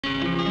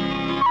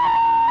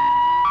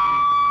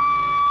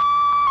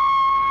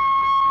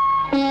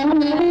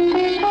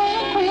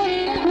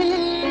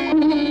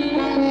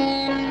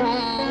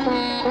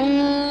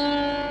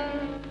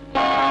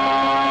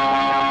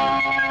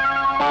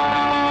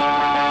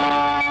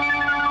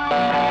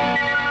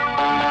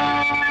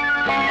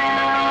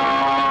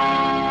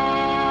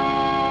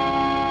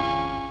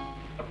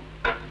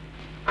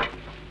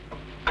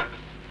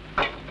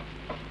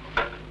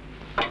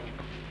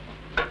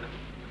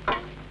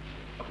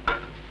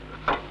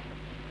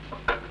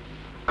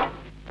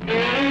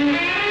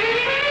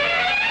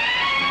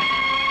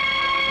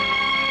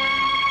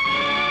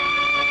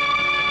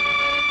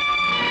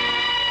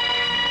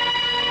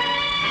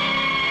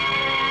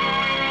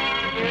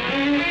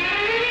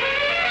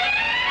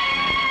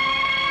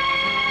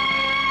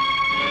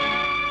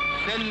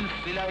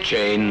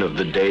Chain of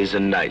the days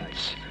and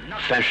nights,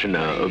 fashioner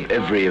of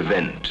every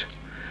event.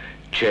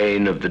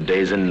 Chain of the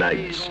days and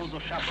nights,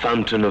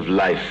 fountain of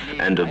life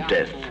and of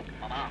death.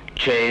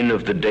 Chain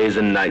of the days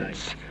and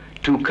nights,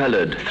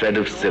 two-colored thread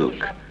of silk,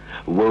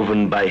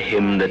 woven by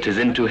him that is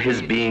into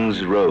his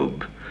being's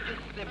robe.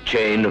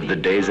 Chain of the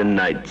days and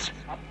nights,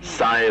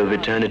 sigh of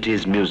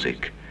eternity's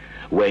music,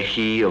 where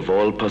he of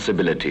all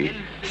possibility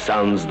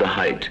sounds the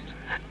height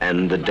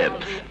and the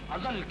depth.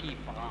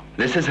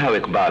 This is how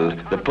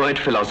Iqbal, the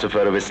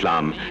poet-philosopher of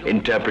Islam,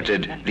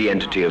 interpreted the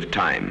entity of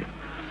time.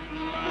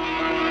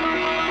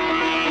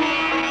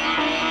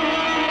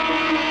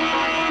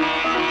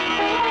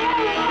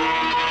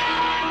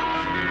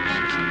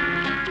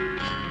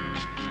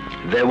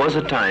 There was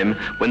a time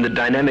when the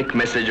dynamic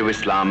message of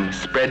Islam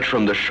spread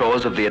from the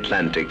shores of the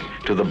Atlantic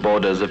to the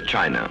borders of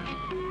China.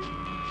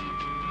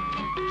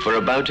 For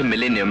about a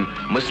millennium,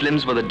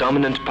 Muslims were the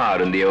dominant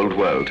power in the old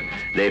world.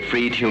 They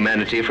freed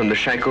humanity from the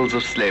shackles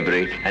of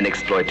slavery and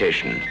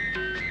exploitation.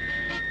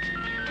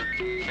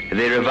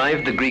 They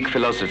revived the Greek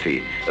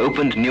philosophy,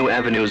 opened new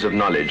avenues of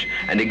knowledge,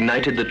 and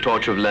ignited the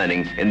torch of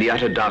learning in the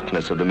utter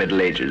darkness of the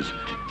Middle Ages.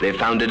 They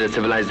founded a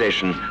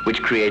civilization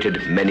which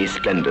created many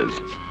splendors.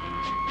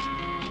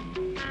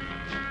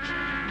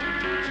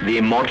 The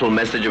immortal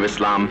message of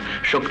Islam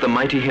shook the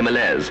mighty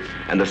Himalayas,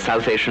 and the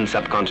South Asian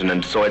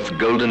subcontinent saw its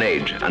golden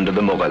age under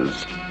the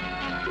Mughals.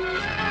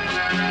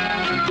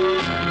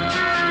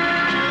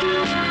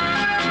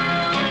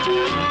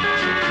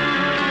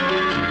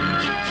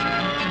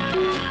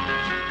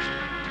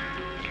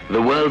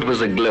 The world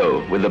was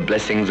aglow with the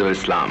blessings of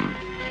Islam.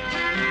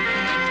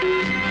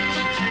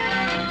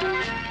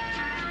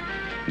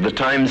 The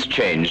times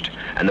changed,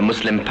 and the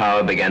Muslim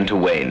power began to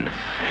wane.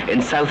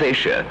 In South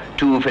Asia,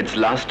 two of its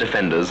last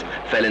defenders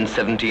fell in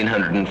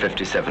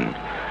 1757.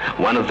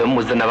 One of them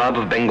was the Nawab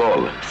of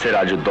Bengal,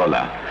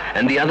 Siraj-ud-Dawla,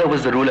 and the other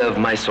was the ruler of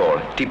Mysore,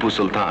 Tipu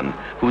Sultan,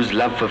 whose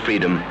love for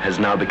freedom has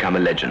now become a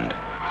legend.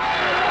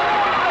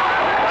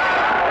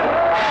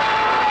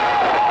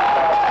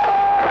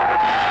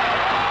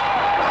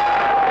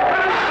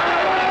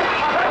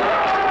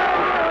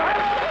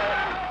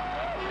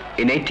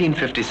 In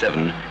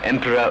 1857,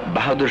 Emperor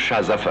Bahadur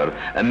Shah Zafar,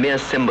 a mere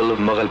symbol of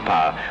Mughal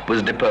power,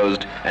 was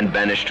deposed and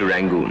banished to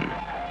Rangoon.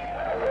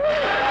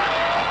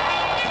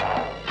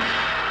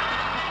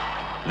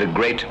 The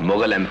great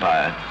Mughal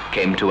Empire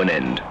came to an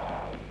end.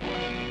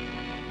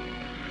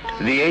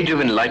 The age of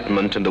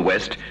enlightenment in the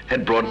West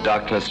had brought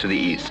darkness to the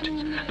East.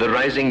 The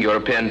rising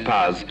European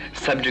powers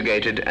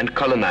subjugated and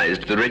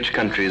colonized the rich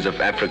countries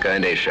of Africa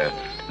and Asia.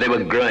 They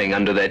were growing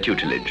under their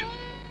tutelage.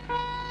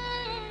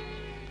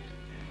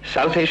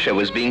 South Asia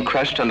was being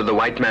crushed under the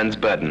white man's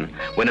burden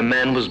when a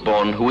man was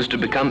born who was to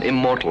become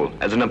immortal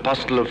as an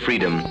apostle of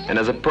freedom and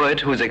as a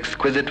poet whose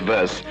exquisite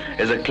verse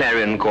is a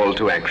clarion call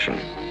to action.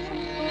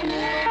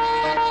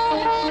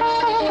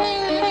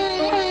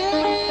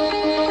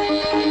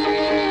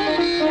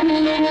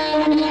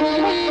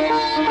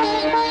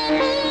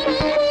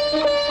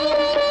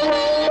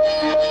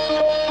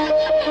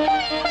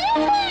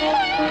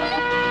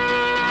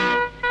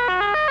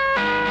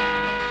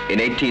 In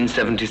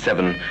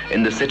 1877,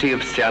 in the city of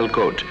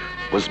Sialkot,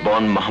 was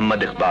born Muhammad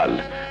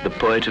Iqbal, the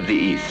poet of the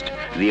East,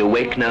 the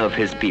awakener of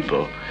his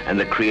people, and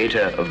the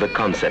creator of the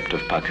concept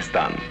of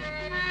Pakistan.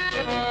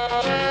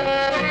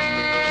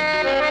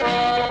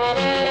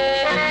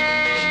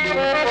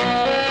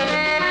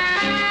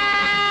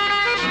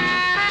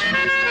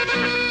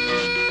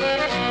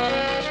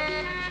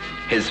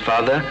 His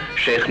father,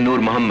 Sheikh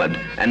Nur Muhammad,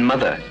 and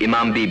mother,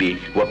 Imam Bibi,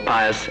 were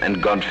pious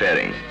and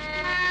God-fearing.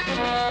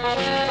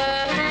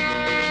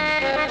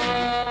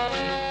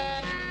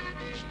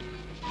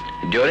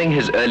 During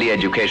his early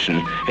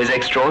education, his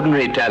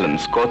extraordinary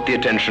talents caught the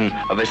attention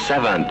of a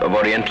savant of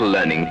Oriental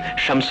learning,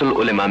 Shamsul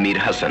Ulema Mir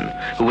Hassan,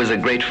 who was a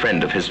great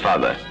friend of his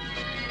father.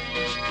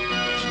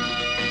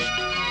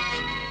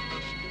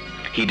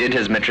 He did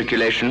his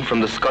matriculation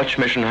from the Scotch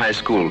Mission High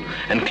School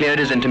and cleared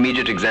his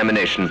intermediate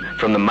examination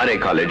from the Murray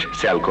College,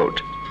 Sialkot.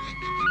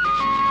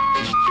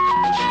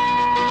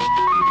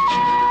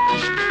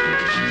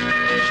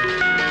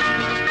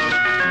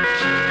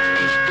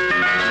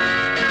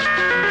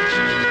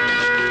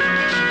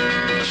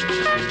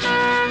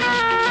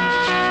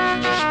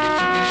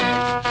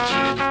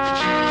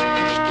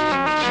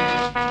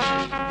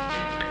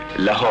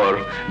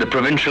 Lahore, the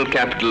provincial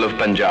capital of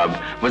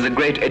Punjab, was a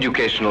great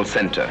educational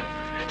center.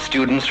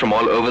 Students from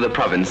all over the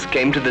province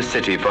came to the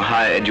city for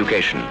higher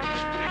education.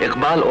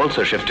 Iqbal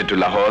also shifted to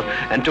Lahore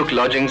and took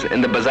lodgings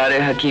in the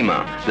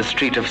Bazar-e-Hakima, the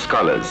street of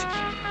scholars.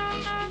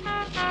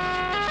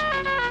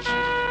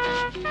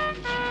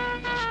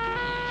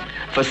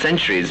 For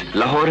centuries,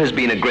 Lahore has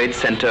been a great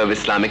center of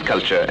Islamic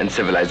culture and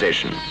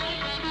civilization.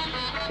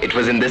 It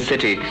was in this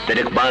city that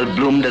Iqbal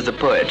bloomed as a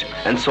poet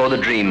and saw the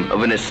dream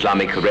of an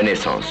Islamic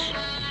renaissance.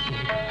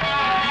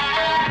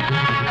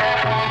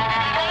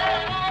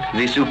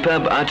 The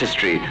superb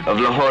artistry of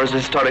Lahore's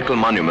historical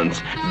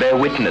monuments bear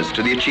witness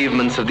to the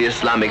achievements of the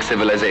Islamic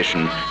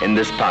civilization in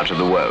this part of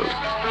the world.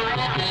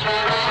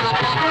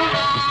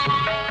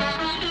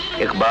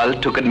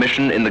 Iqbal took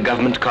admission in the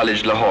Government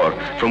College Lahore,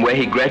 from where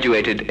he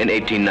graduated in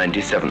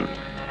 1897,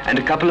 and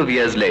a couple of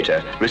years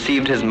later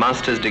received his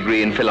master's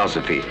degree in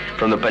philosophy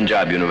from the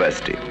Punjab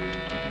University.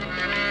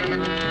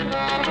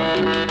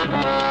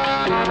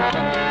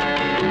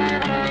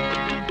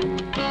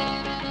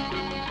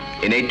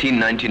 In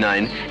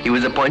 1899, he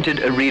was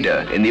appointed a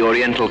reader in the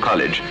Oriental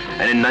College,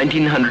 and in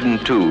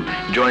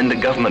 1902 joined the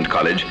Government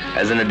College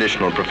as an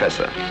additional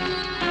professor.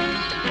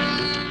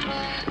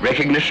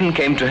 Recognition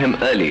came to him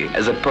early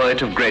as a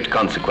poet of great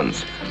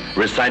consequence.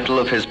 Recital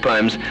of his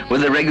poems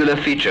was a regular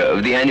feature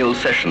of the annual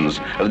sessions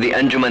of the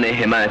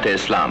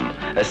Anjuman-e-Himayat-e-Islam,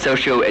 a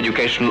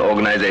socio-educational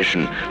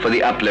organization for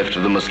the uplift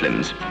of the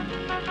Muslims.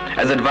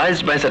 As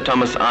advised by Sir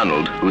Thomas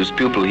Arnold, whose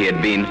pupil he had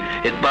been,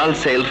 Iqbal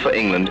sailed for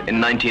England in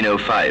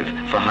 1905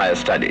 for higher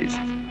studies.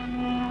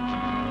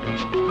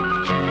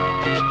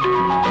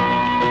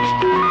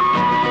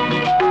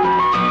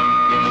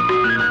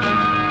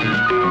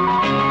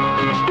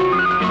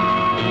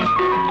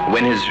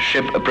 When his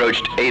ship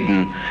approached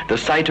Aden, the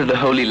sight of the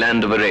Holy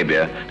Land of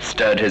Arabia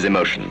stirred his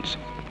emotions.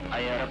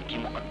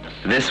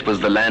 This was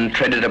the land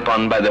treaded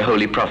upon by the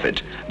Holy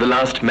Prophet, the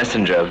last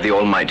messenger of the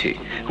Almighty,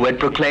 who had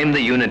proclaimed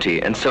the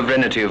unity and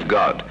sovereignty of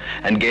God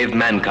and gave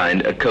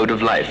mankind a code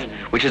of life,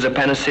 which is a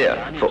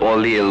panacea for all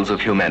the ills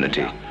of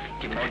humanity.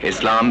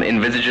 Islam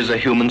envisages a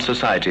human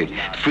society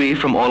free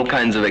from all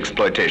kinds of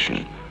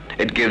exploitation.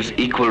 It gives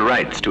equal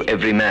rights to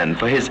every man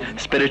for his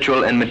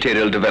spiritual and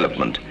material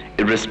development,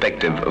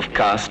 irrespective of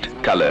caste,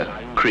 color,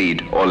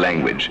 creed, or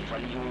language.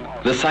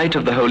 The sight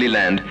of the Holy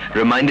Land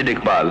reminded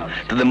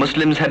Iqbal that the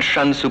Muslims had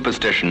shunned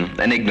superstition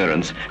and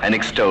ignorance and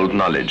extolled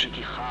knowledge.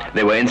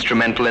 They were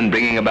instrumental in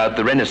bringing about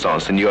the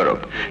Renaissance in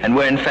Europe and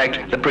were in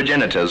fact the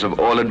progenitors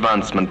of all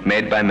advancement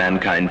made by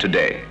mankind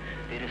today.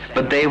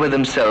 But they were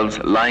themselves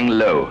lying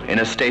low in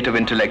a state of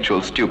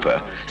intellectual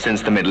stupor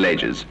since the Middle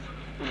Ages.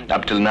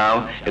 Up till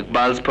now,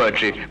 Iqbal's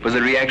poetry was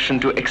a reaction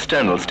to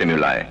external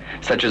stimuli,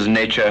 such as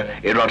nature,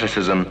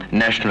 eroticism,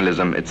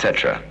 nationalism,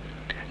 etc.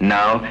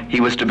 Now,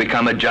 he was to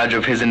become a judge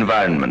of his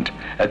environment,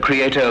 a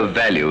creator of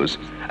values,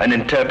 an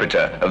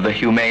interpreter of the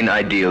humane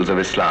ideals of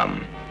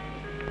Islam.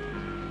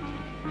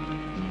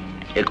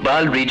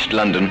 Iqbal reached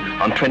London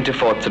on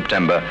 24th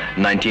September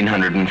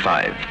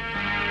 1905.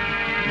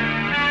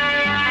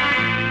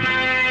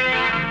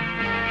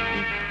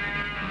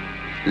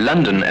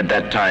 London at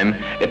that time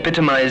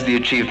epitomized the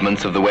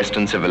achievements of the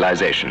Western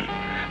civilization.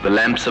 The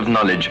lamps of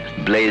knowledge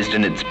blazed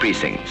in its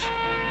precincts.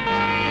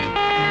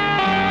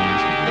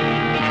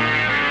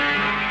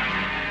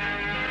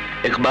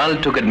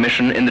 Iqbal took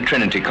admission in the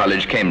Trinity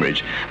College,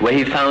 Cambridge, where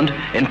he found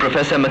in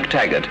Professor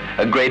MacTaggart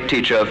a great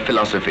teacher of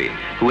philosophy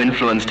who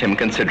influenced him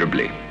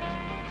considerably.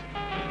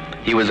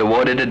 He was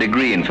awarded a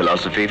degree in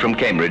philosophy from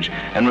Cambridge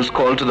and was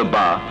called to the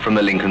bar from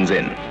the Lincoln's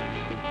Inn.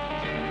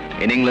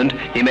 In England,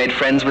 he made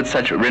friends with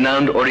such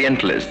renowned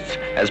Orientalists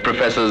as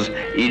Professors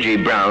E.G.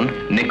 Brown,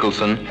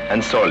 Nicholson,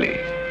 and Sorley.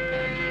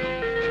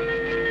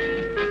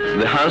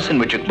 The house in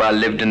which Iqbal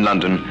lived in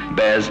London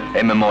bears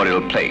a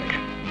memorial plaque.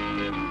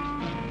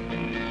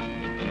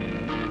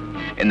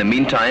 In the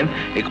meantime,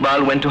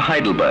 Iqbal went to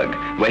Heidelberg,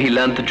 where he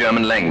learned the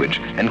German language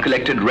and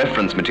collected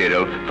reference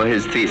material for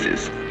his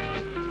thesis.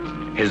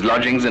 His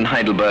lodgings in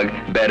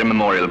Heidelberg bear a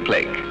memorial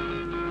plaque.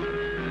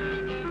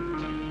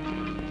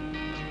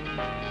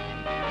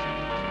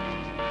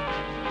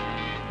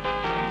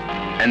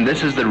 And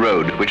this is the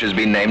road which has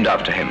been named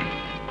after him.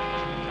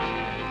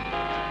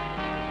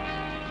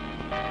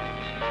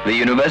 The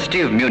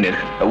University of Munich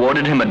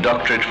awarded him a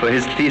doctorate for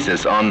his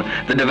thesis on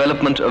the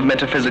development of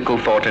metaphysical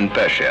thought in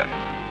Persia.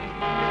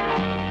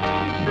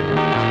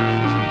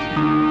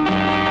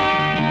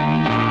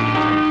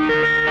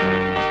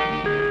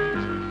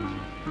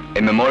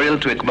 A memorial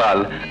to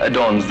Iqbal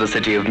adorns the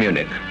city of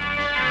Munich.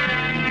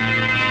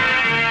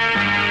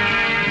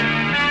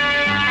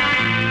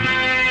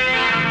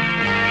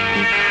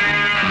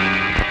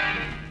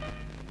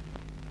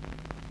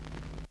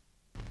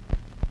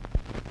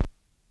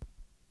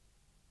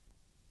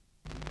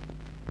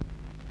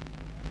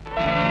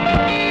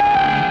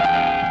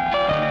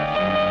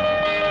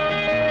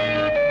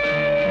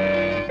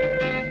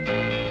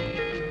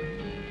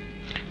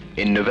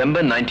 In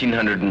November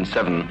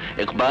 1907,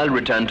 Iqbal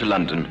returned to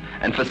London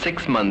and for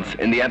 6 months,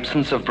 in the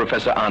absence of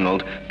Professor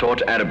Arnold,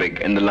 taught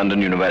Arabic in the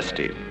London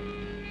University.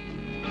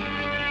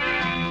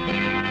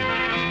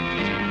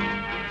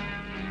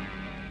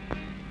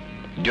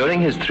 During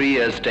his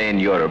 3-year stay in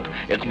Europe,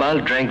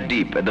 Iqbal drank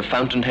deep at the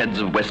fountainheads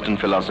of Western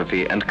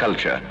philosophy and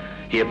culture.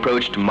 He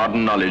approached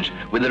modern knowledge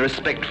with a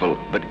respectful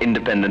but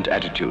independent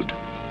attitude.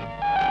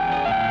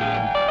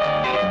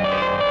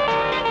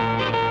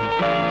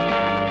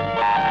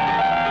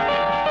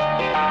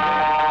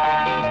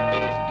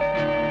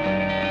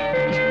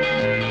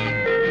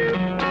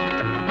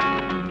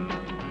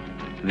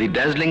 The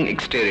dazzling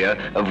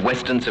exterior of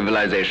Western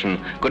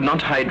civilization could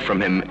not hide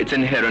from him its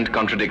inherent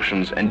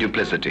contradictions and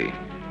duplicity.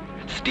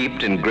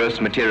 Steeped in gross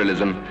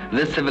materialism,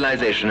 this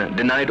civilization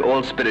denied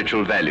all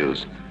spiritual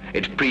values.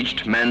 It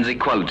preached man's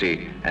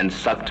equality and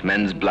sucked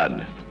men's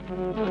blood.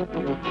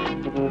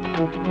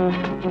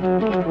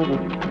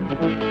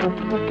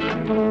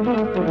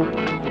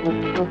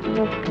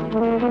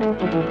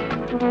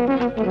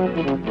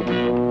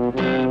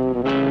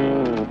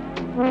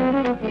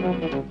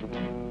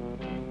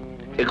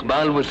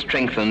 Iqbal was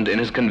strengthened in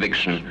his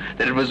conviction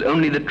that it was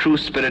only the true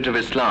spirit of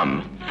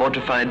Islam,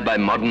 fortified by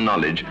modern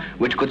knowledge,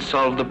 which could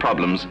solve the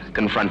problems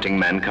confronting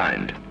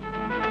mankind.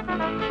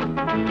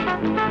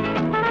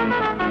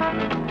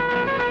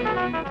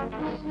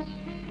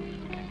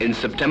 In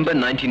September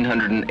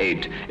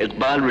 1908,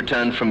 Iqbal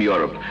returned from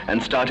Europe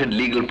and started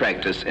legal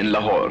practice in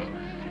Lahore.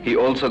 He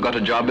also got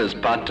a job as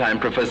part-time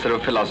professor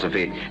of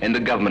philosophy in the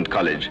government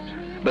college,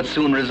 but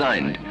soon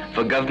resigned,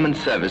 for government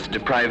service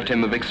deprived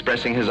him of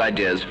expressing his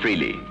ideas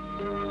freely.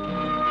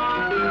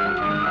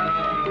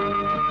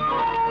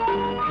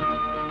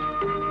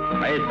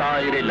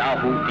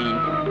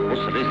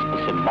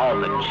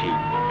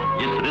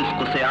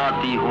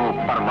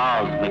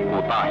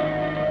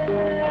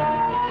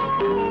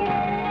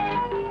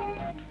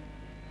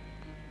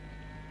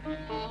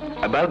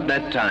 About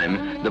that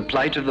time, the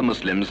plight of the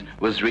Muslims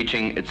was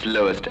reaching its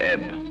lowest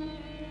ebb.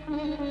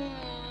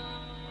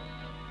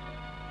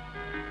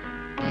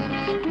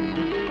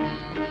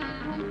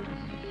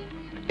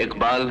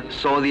 Iqbal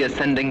saw the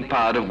ascending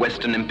power of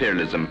Western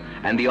imperialism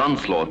and the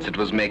onslaughts it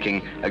was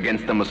making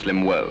against the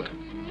Muslim world.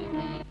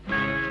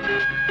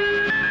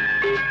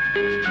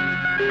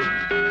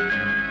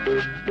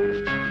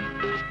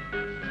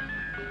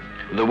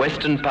 The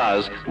Western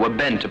powers were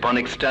bent upon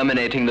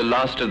exterminating the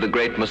last of the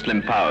great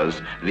Muslim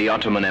powers, the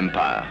Ottoman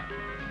Empire.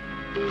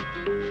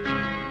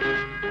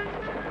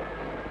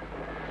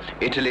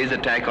 Italy's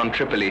attack on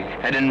Tripoli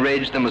had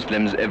enraged the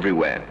Muslims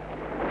everywhere.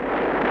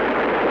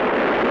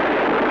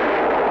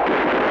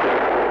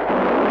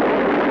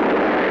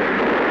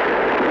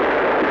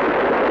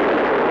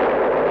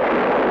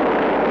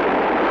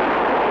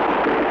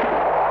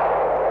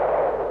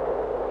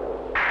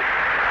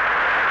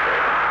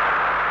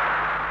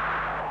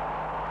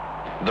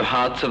 The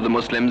hearts of the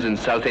Muslims in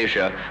South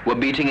Asia were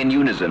beating in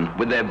unison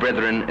with their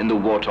brethren in the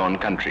war-torn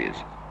countries.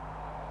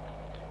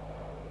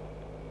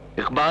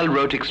 Iqbal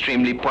wrote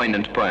extremely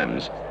poignant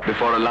poems.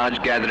 Before a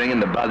large gathering in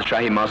the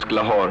Badshahi Mosque,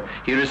 Lahore,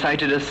 he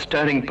recited a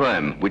stirring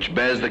poem which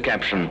bears the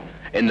caption,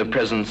 "In the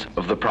presence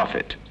of the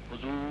Prophet."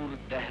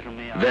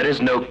 There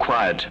is no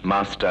quiet,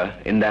 Master,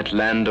 in that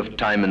land of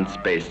time and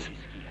space,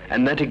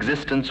 and that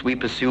existence we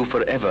pursue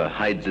forever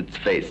hides its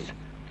face.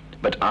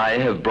 But I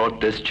have brought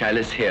this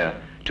chalice here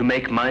to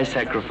make my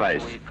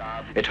sacrifice.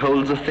 It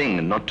holds a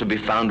thing not to be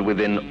found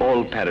within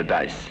all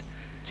paradise.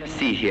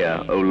 See here,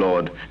 O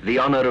Lord, the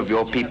honor of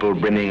your people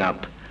brimming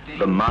up.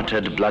 The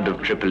martyred blood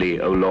of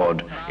Tripoli, O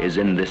Lord, is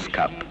in this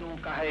cup.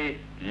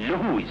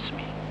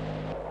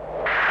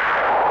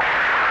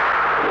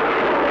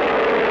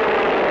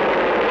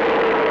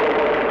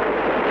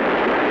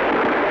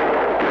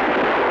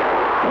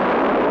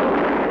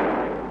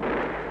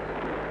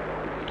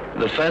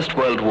 The First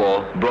World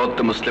War brought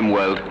the Muslim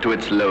world to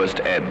its lowest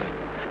ebb.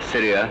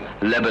 Syria,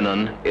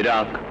 Lebanon,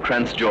 Iraq,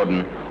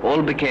 Transjordan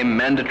all became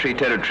mandatory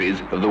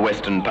territories of the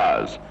Western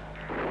powers.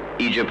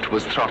 Egypt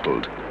was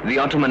throttled. The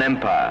Ottoman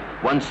Empire,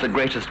 once the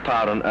greatest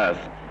power on earth,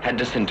 had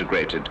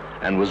disintegrated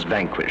and was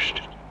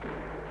vanquished.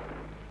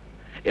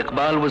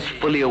 Iqbal was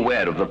fully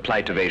aware of the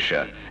plight of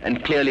Asia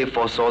and clearly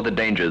foresaw the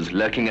dangers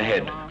lurking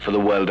ahead for the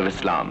world of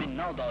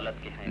Islam.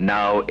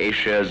 Now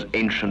Asia's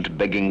ancient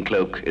begging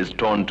cloak is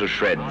torn to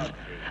shreds.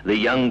 The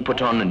young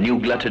put on new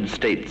glutted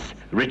states,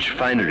 rich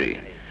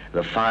finery.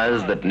 The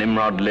fires that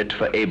Nimrod lit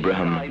for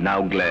Abraham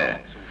now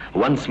glare.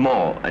 Once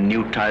more a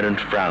new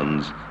tyrant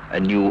frowns, a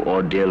new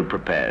ordeal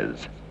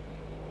prepares.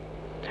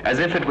 As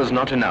if it was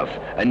not enough,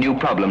 a new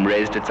problem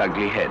raised its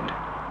ugly head.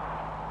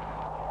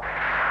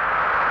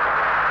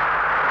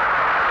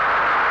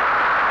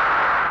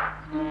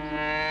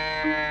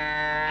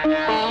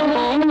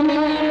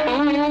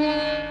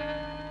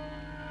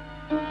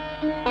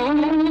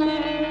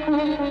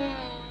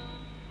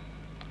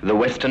 The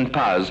Western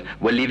powers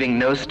were leaving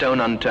no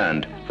stone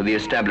unturned for the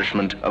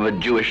establishment of a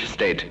Jewish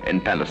state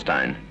in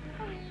Palestine.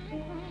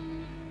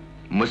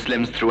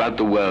 Muslims throughout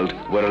the world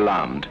were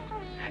alarmed.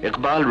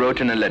 Iqbal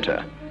wrote in a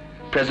letter,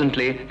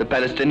 "Presently, the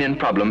Palestinian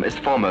problem is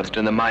foremost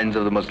in the minds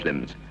of the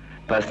Muslims.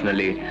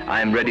 Personally,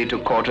 I am ready to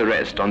court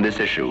arrest on this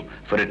issue,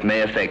 for it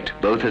may affect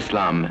both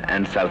Islam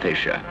and South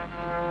Asia."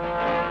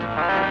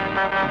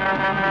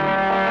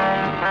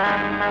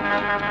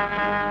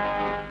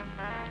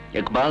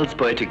 Iqbal's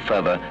poetic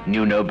fervor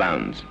knew no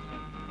bounds.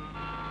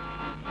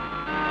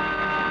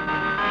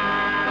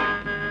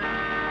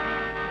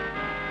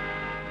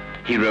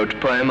 He wrote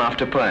poem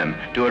after poem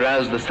to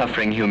arouse the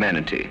suffering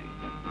humanity.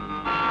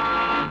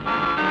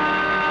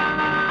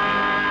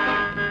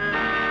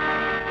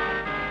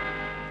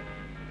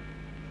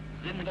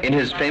 In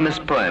his famous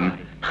poem,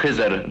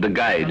 Khizr, the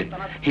Guide,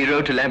 he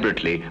wrote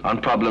elaborately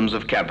on problems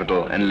of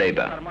capital and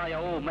labor.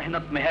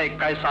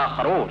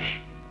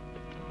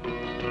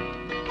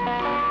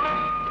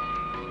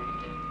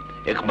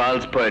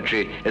 Iqbal's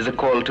poetry is a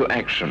call to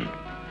action.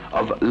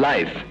 Of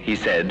life, he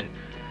said,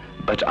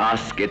 but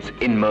ask its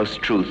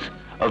inmost truth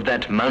of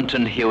that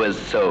mountain hewer's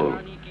soul,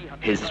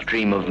 his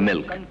stream of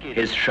milk,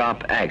 his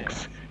sharp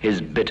axe,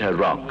 his bitter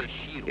rock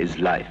is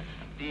life.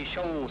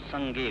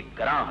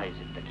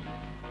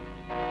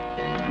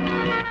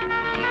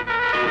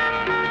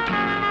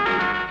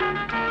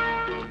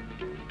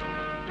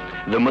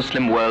 The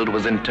Muslim world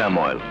was in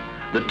turmoil.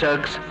 The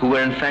Turks, who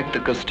were in fact the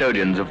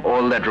custodians of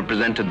all that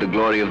represented the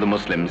glory of the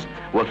Muslims,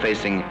 were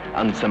facing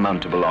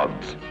unsurmountable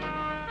odds.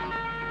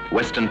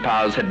 Western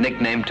powers had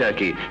nicknamed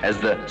Turkey as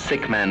the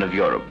sick man of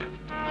Europe.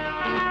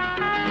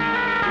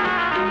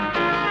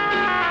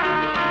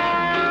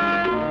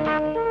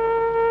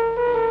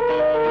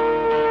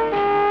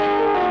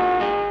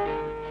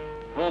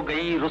 हो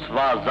गई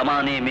रुस्वा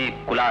जमाने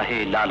में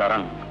कुलाहे लाल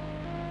रंग,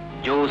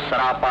 जो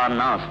सरापा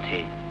नाज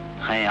थे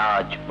हैं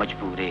आज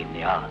मजबूरे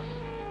नियाज।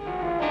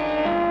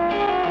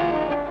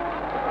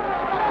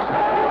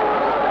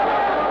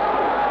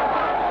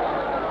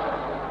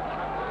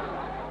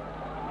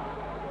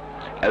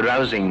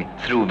 Arousing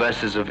through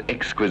verses of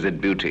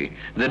exquisite beauty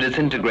the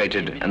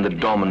disintegrated and the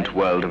dormant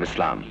world of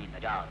Islam.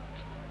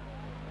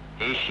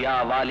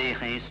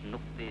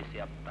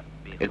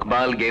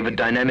 Iqbal gave a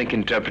dynamic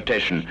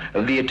interpretation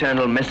of the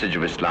eternal message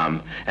of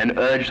Islam and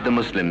urged the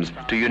Muslims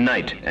to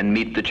unite and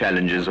meet the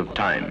challenges of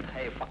time.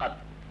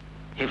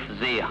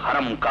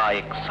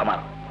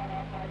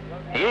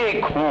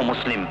 एक हो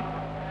मुस्लिम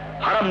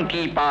हरम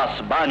की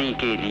पासबानी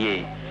के लिए,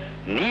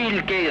 नील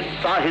के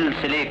साहिल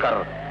से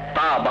लेकर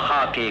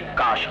ताबहा के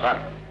Kashgar.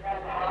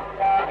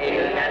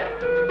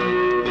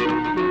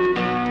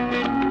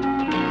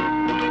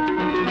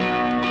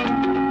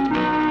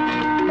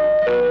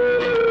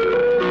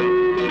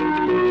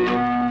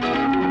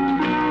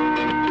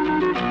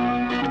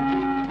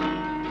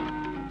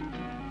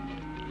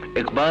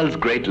 Iqbal's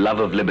great love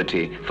of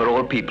liberty for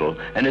all people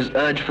and his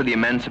urge for the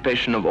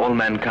emancipation of all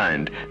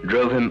mankind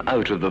drove him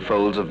out of the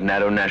folds of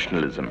narrow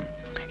nationalism.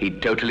 He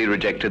totally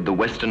rejected the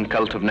Western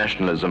cult of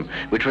nationalism,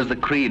 which was the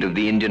creed of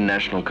the Indian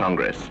National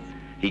Congress.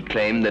 He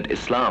claimed that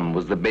Islam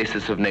was the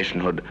basis of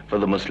nationhood for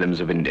the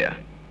Muslims of India.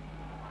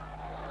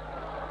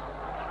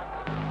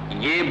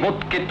 ये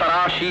बुत के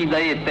तराशी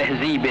नए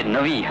तहजीब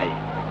नवी है,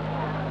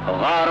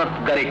 गारत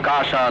गरे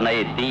काशा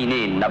नए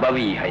दीने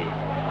नबवी है,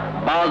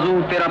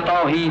 बाजू तेरा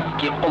तौहीद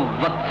की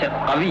कुव्वत से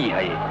कवी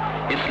है,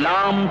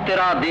 इस्लाम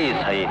तेरा देश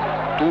है,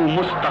 तू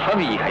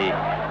मुस्तफवी है,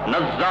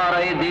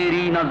 नज़ारे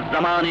देरी न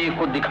जमाने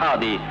को दिखा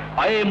दे,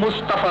 ऐ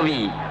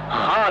मुस्तफवी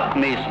खाक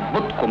में इस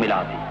बुत को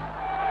मिला दे।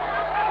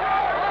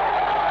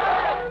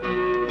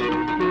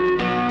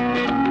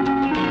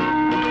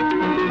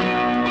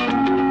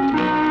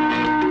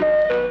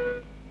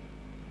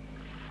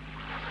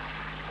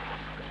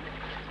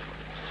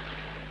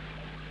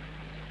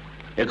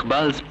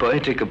 Iqbal's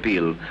poetic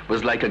appeal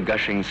was like a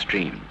gushing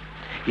stream.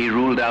 He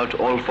ruled out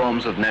all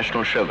forms of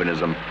national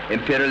chauvinism,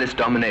 imperialist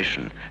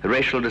domination,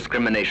 racial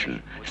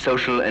discrimination,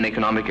 social and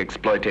economic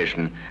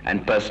exploitation,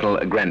 and personal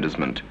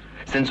aggrandizement,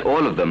 since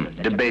all of them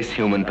debase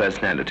human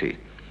personality.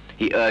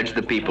 He urged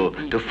the people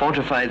to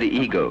fortify the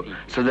ego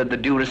so that the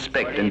due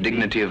respect and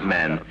dignity of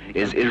man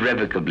is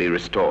irrevocably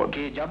restored.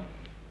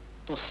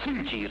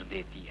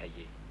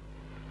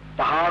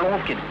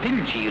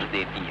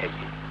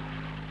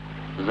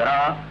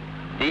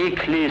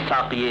 देख ले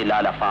साक़िए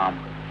लालफाम,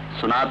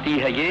 सुनाती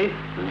है ये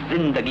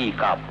जिंदगी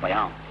का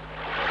बयान।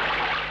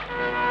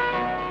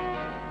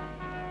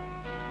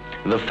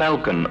 The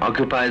falcon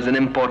occupies an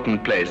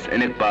important place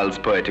in Iqbal's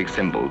poetic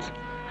symbols.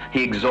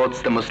 He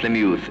exhorts the Muslim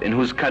youth, in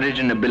whose courage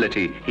and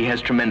ability he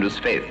has tremendous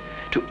faith,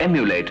 to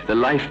emulate the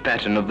life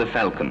pattern of the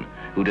falcon,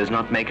 who does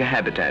not make a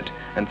habitat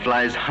and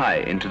flies high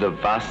into the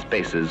vast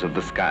spaces of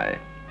the sky.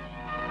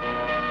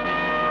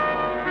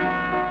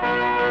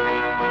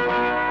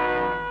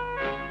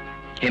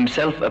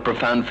 Himself a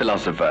profound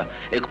philosopher,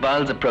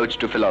 Iqbal's approach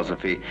to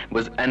philosophy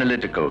was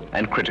analytical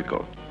and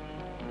critical.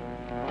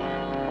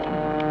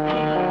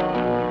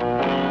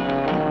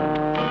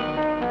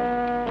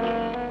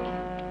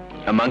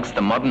 Amongst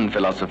the modern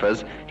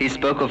philosophers, he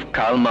spoke of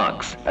Karl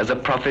Marx as a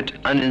prophet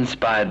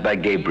uninspired by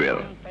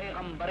Gabriel.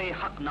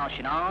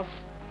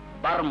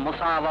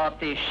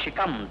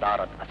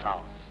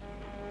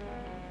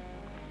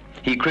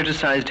 He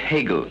criticized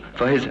Hegel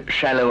for his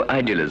shallow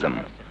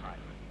idealism.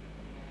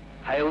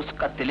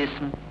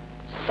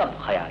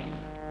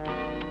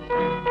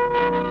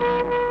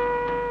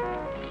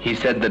 He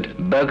said that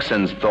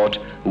Bergson's thought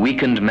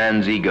weakened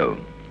man's ego.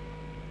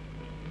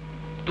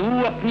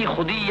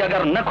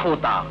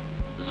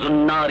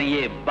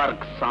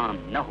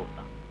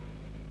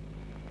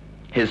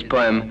 His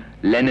poem,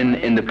 Lenin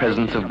in the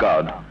Presence of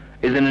God,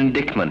 is an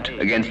indictment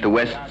against the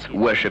West's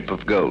worship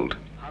of gold.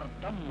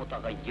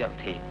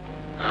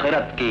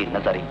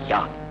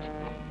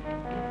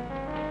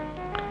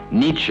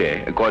 Nietzsche,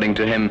 according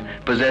to him,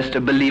 possessed a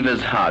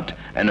believer's heart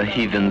and a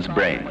heathen's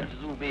brain.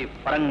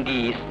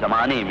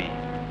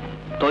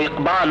 तो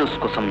इक़बाल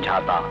उसको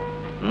समझाता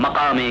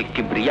मकामे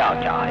किब्रिया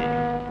क्या है।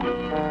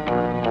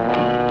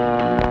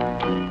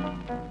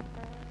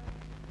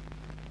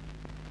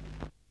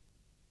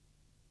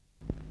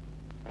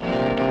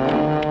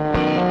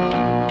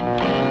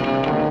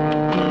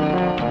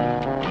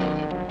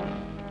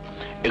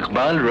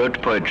 Iqbal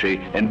wrote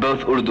poetry in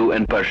both Urdu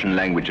and Persian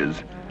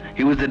languages.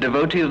 He was a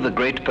devotee of the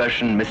great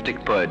Persian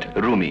mystic poet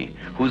Rumi,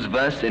 whose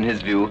verse, in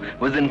his view,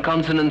 was in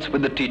consonance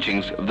with the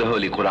teachings of the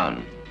Holy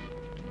Quran.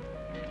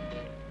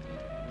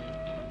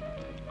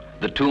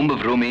 The tomb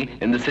of Rumi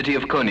in the city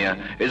of Konya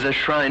is a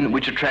shrine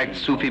which attracts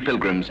Sufi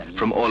pilgrims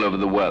from all over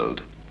the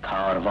world.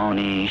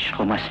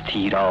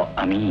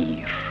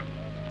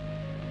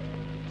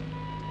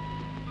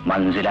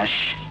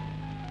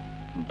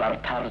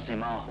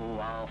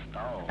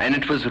 And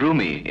it was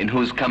Rumi in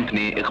whose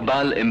company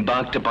Iqbal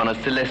embarked upon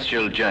a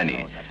celestial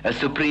journey, a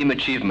supreme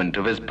achievement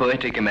of his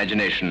poetic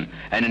imagination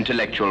and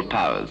intellectual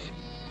powers.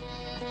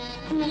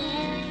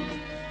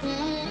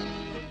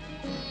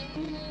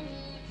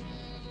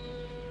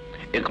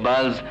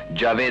 Iqbal's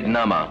Javed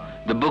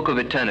Nama, the Book of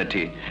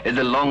Eternity, is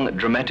a long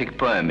dramatic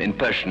poem in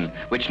Persian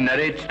which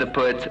narrates the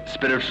poet's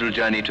spiritual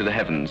journey to the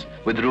heavens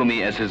with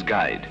Rumi as his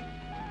guide.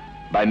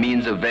 By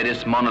means of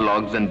various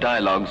monologues and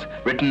dialogues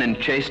written in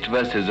chaste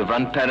verses of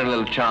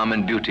unparalleled charm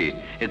and beauty,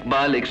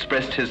 Iqbal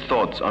expressed his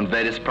thoughts on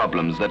various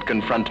problems that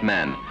confront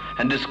man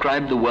and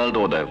described the world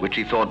order which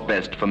he thought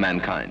best for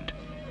mankind.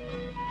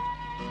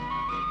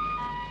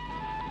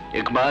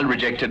 Iqbal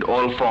rejected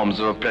all forms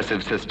of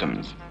oppressive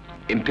systems,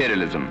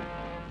 imperialism,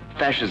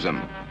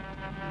 fascism,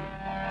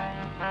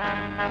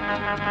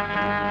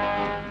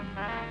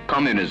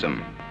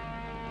 communism,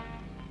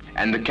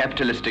 and the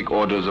capitalistic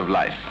orders of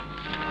life.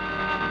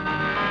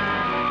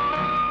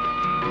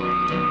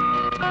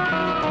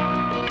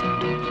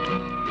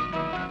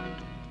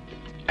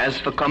 As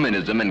for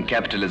communism and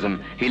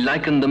capitalism, he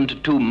likened them to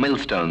two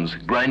millstones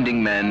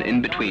grinding man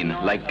in between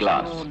like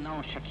glass.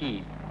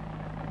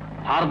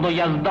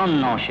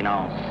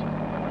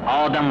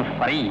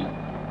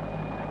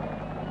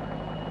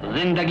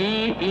 जिंदगी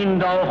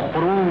इंदो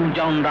खरूज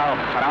औंदा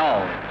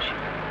खराज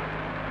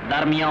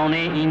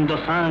दरमियाने इंदो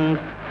संग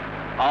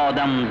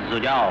आदम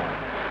जुजाओ.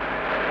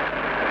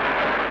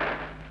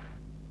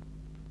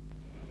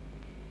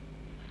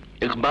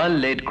 Iqbal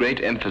laid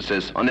great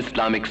emphasis on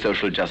Islamic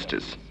social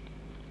justice.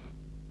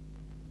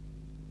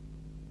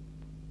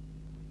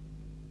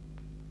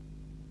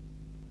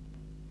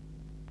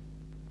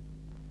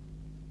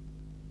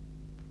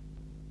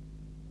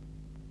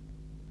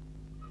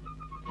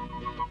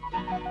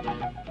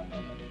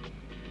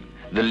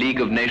 The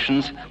League of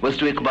Nations was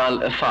to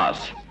Iqbal a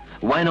farce.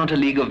 Why not a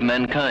League of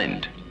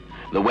Mankind?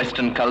 The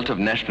Western cult of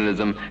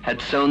nationalism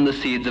had sown the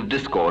seeds of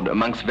discord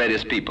amongst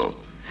various people.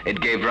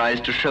 It gave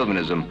rise to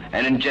chauvinism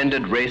and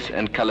engendered race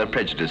and color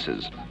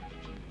prejudices.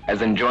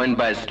 As enjoined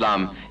by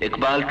Islam,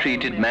 Iqbal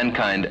treated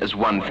mankind as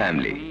one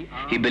family.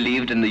 He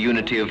believed in the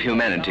unity of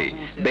humanity,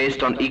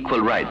 based on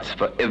equal rights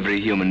for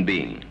every human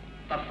being.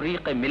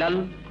 तफरीक़ मिलल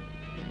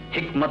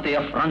हिकमत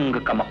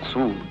अफरंग का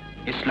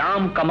मकसूद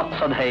इस्लाम का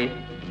मकसद है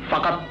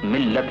फकत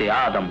मिल्लत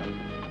आदम.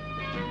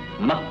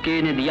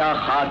 मक्के ने दिया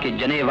खाक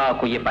जनेवा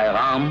को ये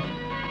पैगाम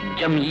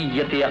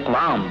जमयीयत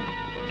अक़वाम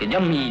कि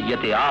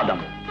जमयीयत आदम.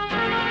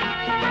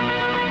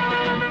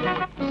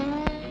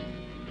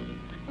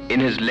 In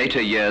his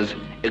later years,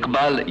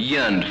 Iqbal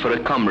yearned for a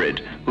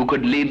comrade who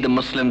could lead the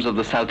Muslims of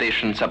the South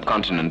Asian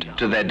subcontinent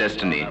to their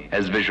destiny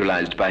as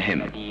visualized by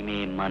him.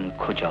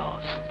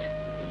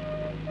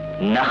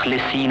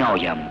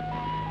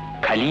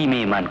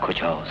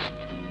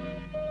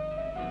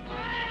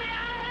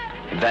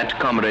 That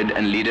comrade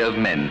and leader of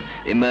men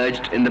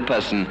emerged in the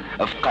person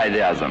of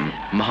Qaid-e-Azam,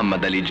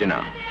 Muhammad Ali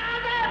Jinnah.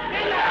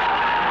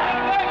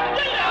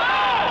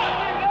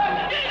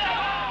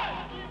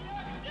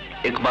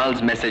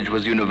 Iqbal's message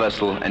was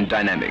universal and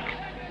dynamic.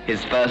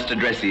 His first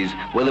addressees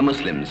were the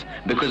Muslims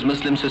because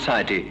Muslim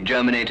society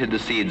germinated the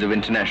seeds of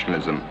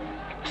internationalism.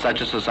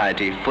 Such a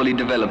society, fully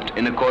developed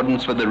in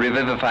accordance with the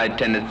revivified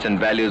tenets and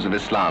values of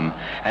Islam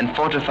and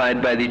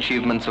fortified by the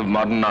achievements of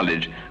modern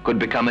knowledge, could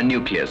become a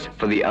nucleus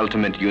for the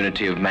ultimate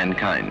unity of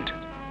mankind.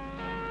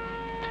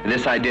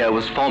 This idea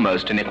was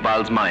foremost in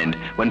Iqbal's mind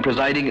when,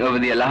 presiding over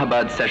the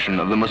Allahabad session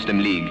of the Muslim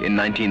League in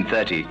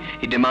 1930,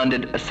 he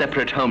demanded a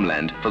separate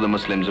homeland for the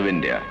Muslims of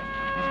India.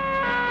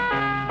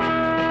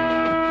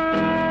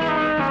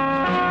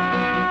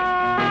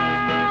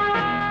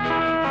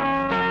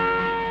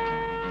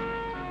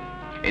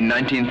 In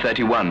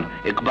 1931,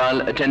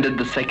 Iqbal attended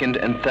the second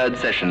and third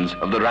sessions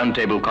of the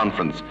Roundtable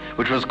Conference,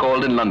 which was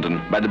called in London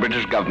by the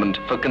British government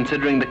for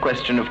considering the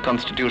question of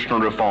constitutional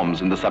reforms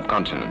in the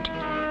subcontinent.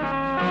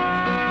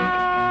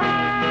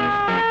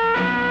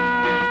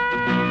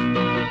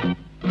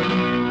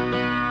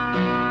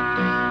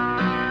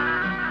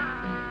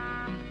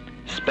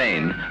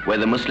 Spain, where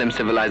the Muslim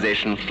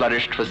civilization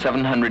flourished for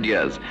 700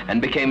 years and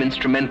became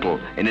instrumental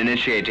in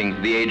initiating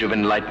the Age of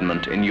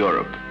Enlightenment in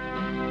Europe.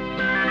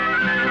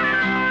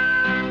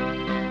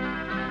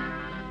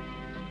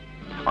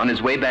 On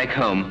his way back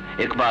home,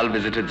 Iqbal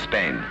visited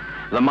Spain.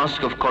 The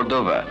Mosque of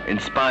Cordova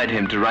inspired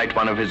him to write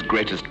one of his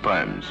greatest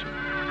poems.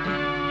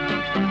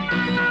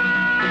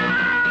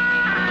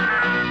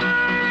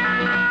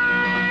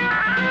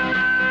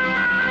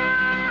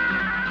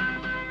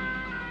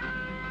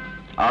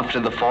 After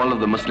the fall of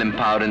the Muslim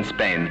power in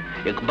Spain,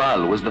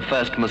 Iqbal was the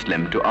first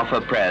Muslim to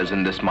offer prayers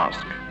in this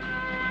mosque.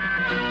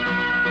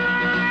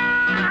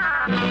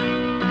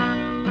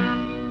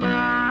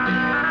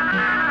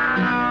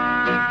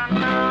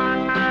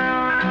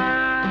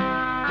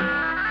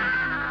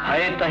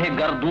 है तहे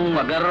गर्दूं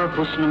अगर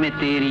हुस्न में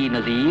तेरी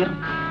नजीर,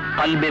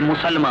 कल्बे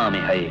मुसलमा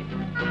में है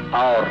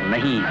और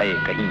नहीं है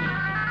कहीं.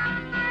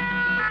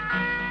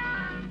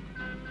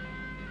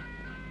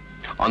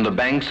 On the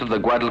banks of the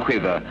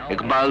Guadalquivir,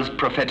 Iqbal's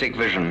prophetic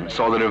vision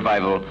saw the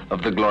revival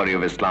of the glory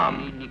of Islam.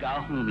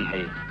 निगाहों में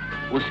है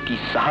उसकी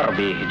सहर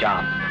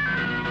बेहिजाब.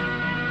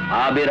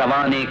 आबे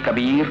रवाने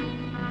कबीर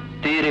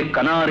तेरे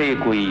किनारे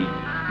कोई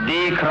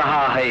देख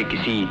रहा है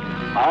किसी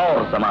और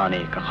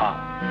जमाने का ख्वाब.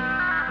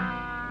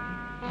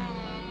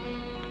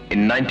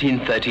 In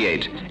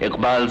 1938,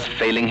 Iqbal's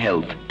failing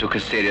health took a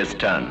serious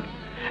turn,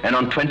 and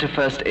on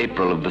 21st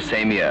April of the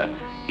same year,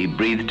 he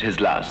breathed his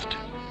last.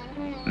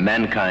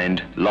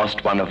 Mankind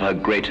lost one of her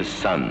greatest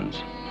sons.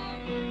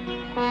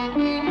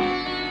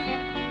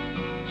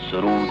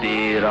 सुरूदे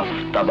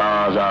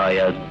रफ्ताबाज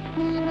आयत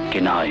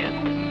किनायत,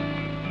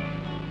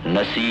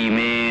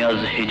 नसीमे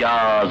अज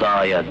हिजाज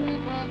आयत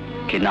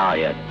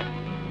किनायत,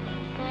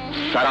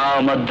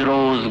 सरामद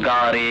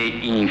रोजगारे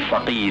ई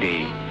फकीरे,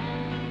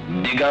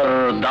 दिगर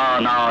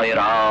दानाए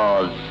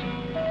राज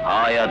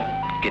आयत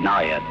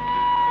किनायत.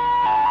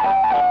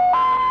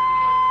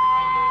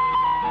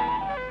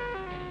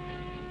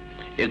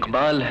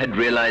 Iqbal had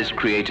realized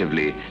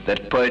creatively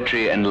that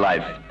poetry and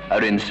life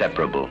are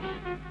inseparable.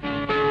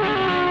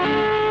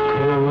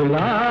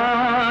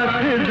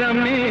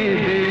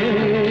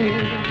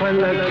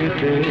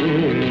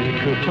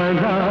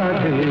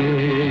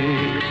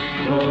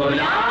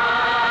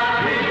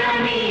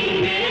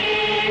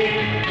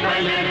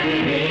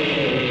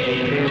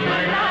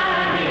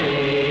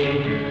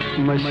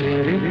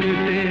 मशरिक़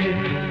से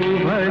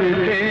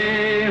उभरते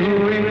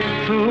हुए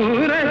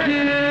सूरज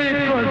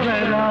को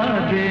जरा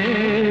दे,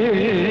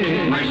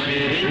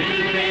 मशरिक़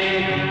से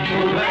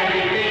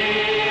उभरते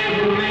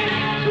हुए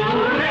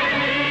सूरज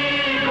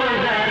को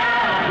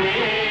जरा दे.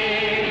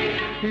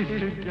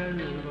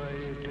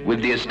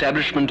 With the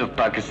establishment of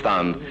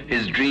Pakistan,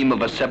 his dream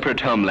of a separate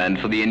homeland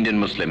for the Indian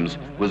Muslims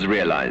was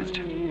realized.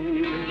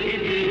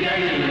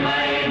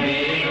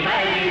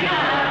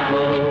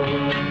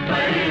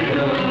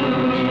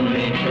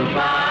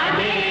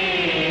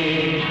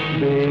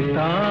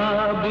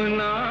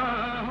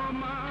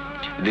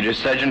 The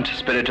resurgent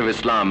spirit of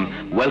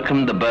Islam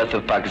welcomed the birth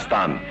of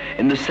Pakistan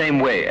in the same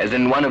way as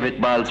in one of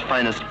Iqbal's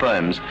finest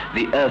poems,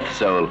 the earth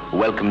soul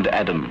welcomed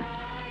Adam.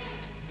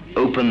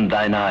 Open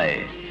thine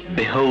eye,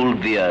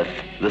 behold the earth,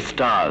 the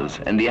stars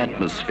and the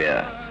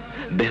atmosphere.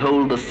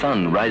 Behold the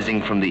sun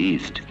rising from the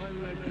east.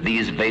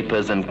 These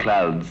vapors and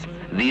clouds,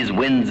 these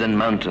winds and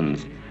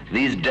mountains,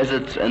 these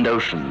deserts and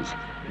oceans,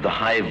 the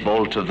high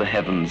vault of the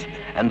heavens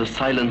and the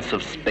silence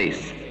of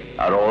space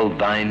are all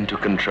thine to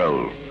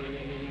control.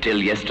 Till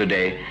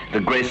yesterday, the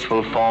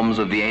graceful forms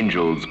of the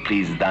angels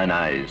pleased thine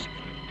eyes.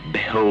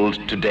 Behold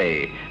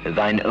today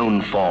thine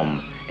own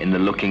form in the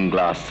looking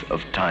glass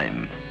of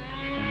time.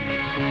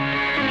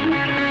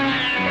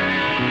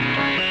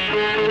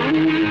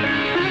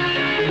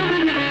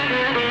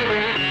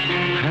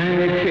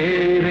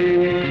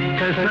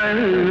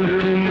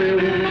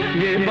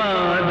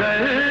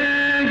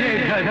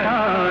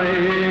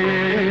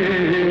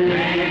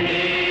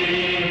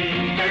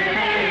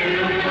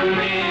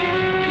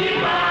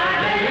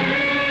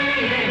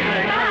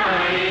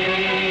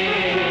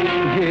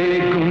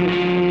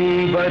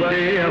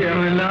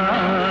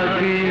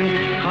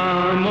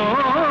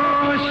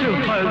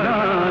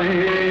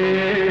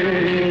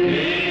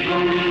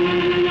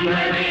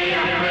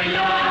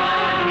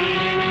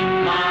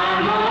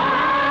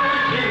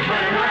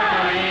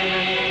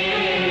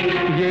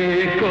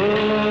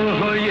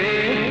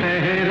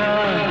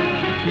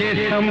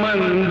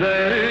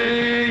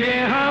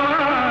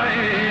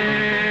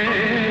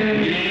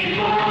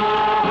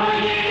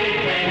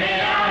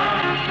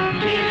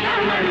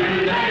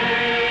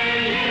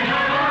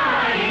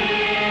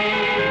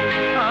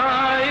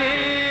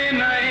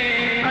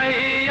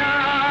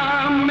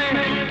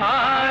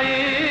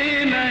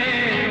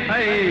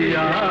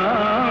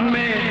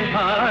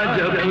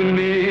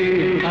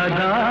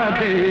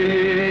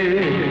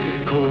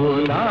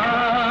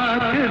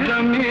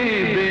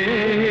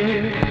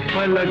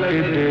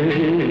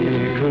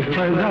 देख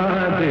फजा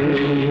दे.